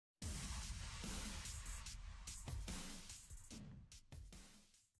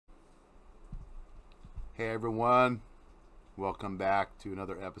Hey everyone, welcome back to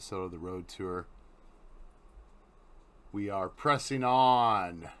another episode of the Road Tour. We are pressing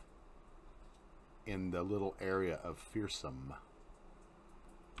on in the little area of Fearsome.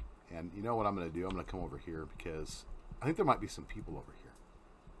 And you know what I'm going to do? I'm going to come over here because I think there might be some people over here.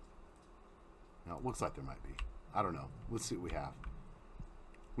 Now, it looks like there might be. I don't know. Let's see what we have.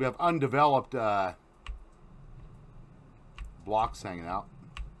 We have undeveloped blocks hanging out.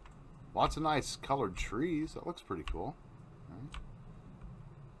 Lots of nice colored trees. That looks pretty cool. All right.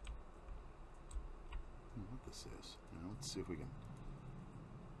 What this is. Let's see if we can...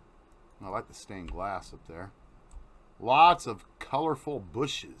 I like the stained glass up there. Lots of colorful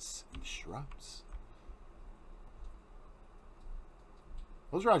bushes and shrubs.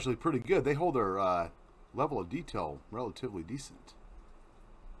 Those are actually pretty good. They hold their level of detail relatively decent.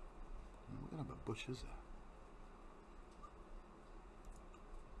 What kind of a bush is that?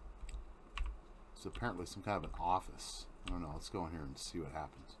 It's apparently some kind of an office. I don't know. Let's go in here and see what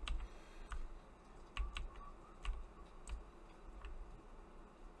happens.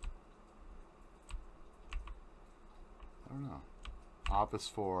 I don't know. Office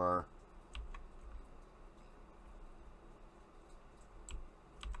for...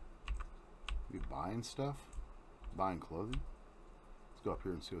 You buying stuff? Buying clothing? Let's go up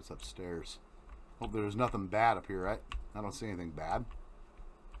here and see what's upstairs. Hope there's nothing bad up here, right? I don't see anything bad.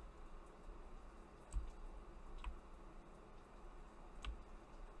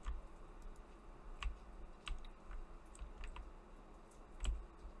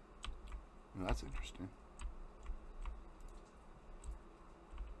 Oh, that's interesting.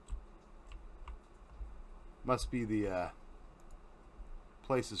 Must be the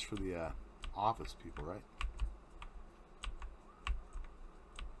places for the office people, right?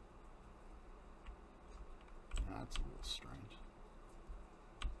 That's a little strange.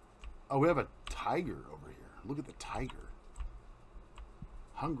 Oh, we have a tiger over here. Look at the tiger.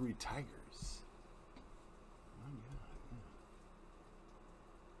 Hungry tigers. Oh, yeah.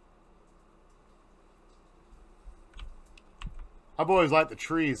 I've always liked the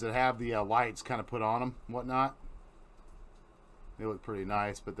trees that have the lights kind of put on them and whatnot. They look pretty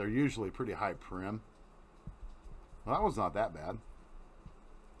nice, but they're usually pretty high prim. Well, that one's not that bad.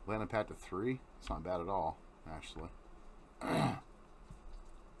 Landing pad to 3. It's not bad at all, actually. Let's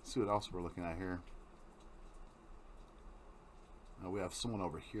see what else we're looking at here. We have someone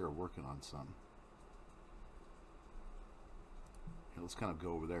over here working on something. Here, let's kind of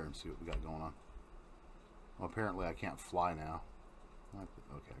go over there and see what we got going on. Well, apparently I can't fly now.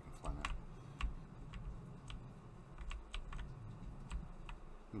 Okay, I can fly now.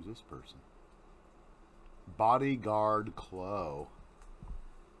 Who's this person? Bodyguard Chloe.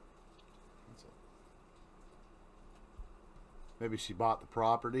 That's it. Maybe she bought the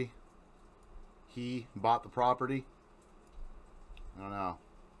property. He bought the property. I don't know.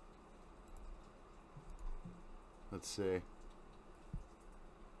 Let's see.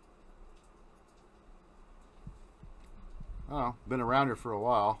 Oh, been around here for a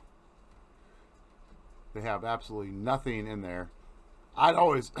while. They have absolutely nothing in there. I'd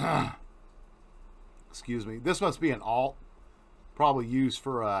always, excuse me, this must be an alt, probably used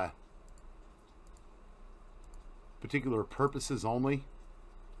for particular purposes only.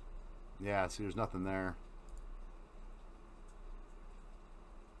 Yeah, see, there's nothing there.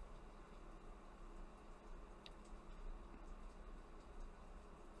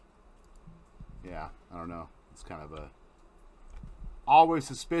 Yeah, I don't know. It's kind of a... Always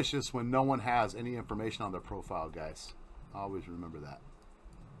suspicious when no one has any information on their profile, guys. Always remember that.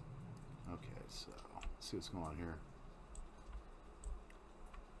 Okay, so let's see what's going on here.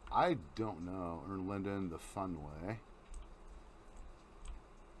 I don't know. Linden the fun way.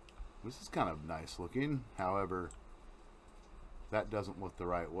 This is kind of nice looking. However, that doesn't look the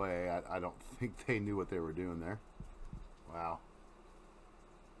right way. I don't think they knew what they were doing there. Wow.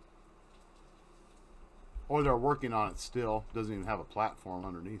 Or they're working on it still. Doesn't even have a platform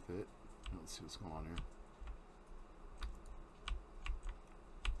underneath it. Let's see what's going on here.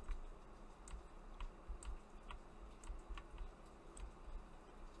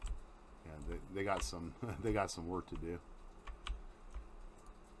 Yeah, they got some they got some work to do.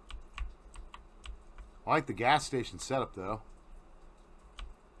 I like the gas station setup though.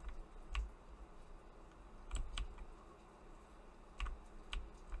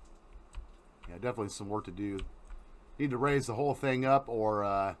 Yeah, definitely some work to do. Need to raise the whole thing up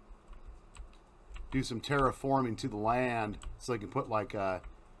or do some terraforming to the land so they can put like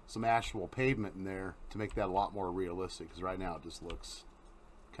some actual pavement in there to make that a lot more realistic, because right now it just looks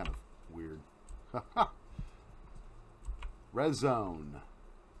kind of weird. Red zone.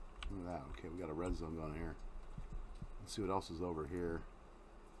 Look at that. Okay, we got a red zone going here. Let's see what else is over here.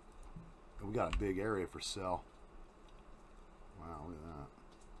 And we got a big area for sale. Wow, look at that.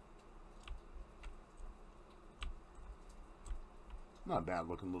 Not a bad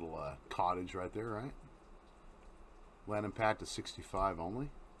looking little cottage right there, right? Land impact is 65 only.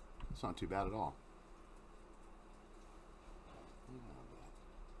 That's not too bad at all.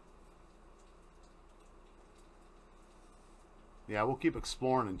 Yeah, we'll keep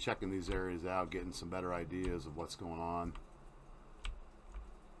exploring and checking these areas out, getting some better ideas of what's going on.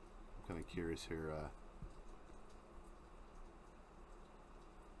 I'm kind of curious here.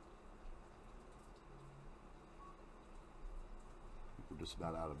 We're just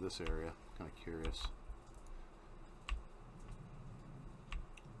about out of this area. Kind of curious.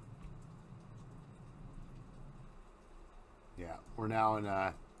 Yeah, we're now in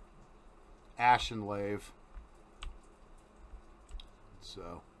Ashenlave.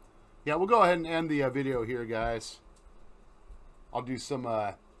 So, yeah, we'll go ahead and end the video here, guys. I'll do some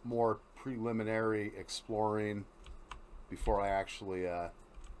more preliminary exploring before I actually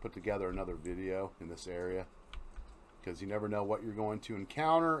put together another video in this area, because you never know what you're going to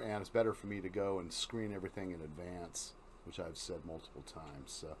encounter, and it's better for me to go and screen everything in advance, which I've said multiple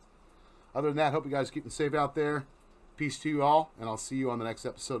times. So, other than that, hope you guys are keeping safe out there. Peace to you all, and I'll see you on the next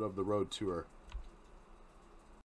episode of The Road Tour.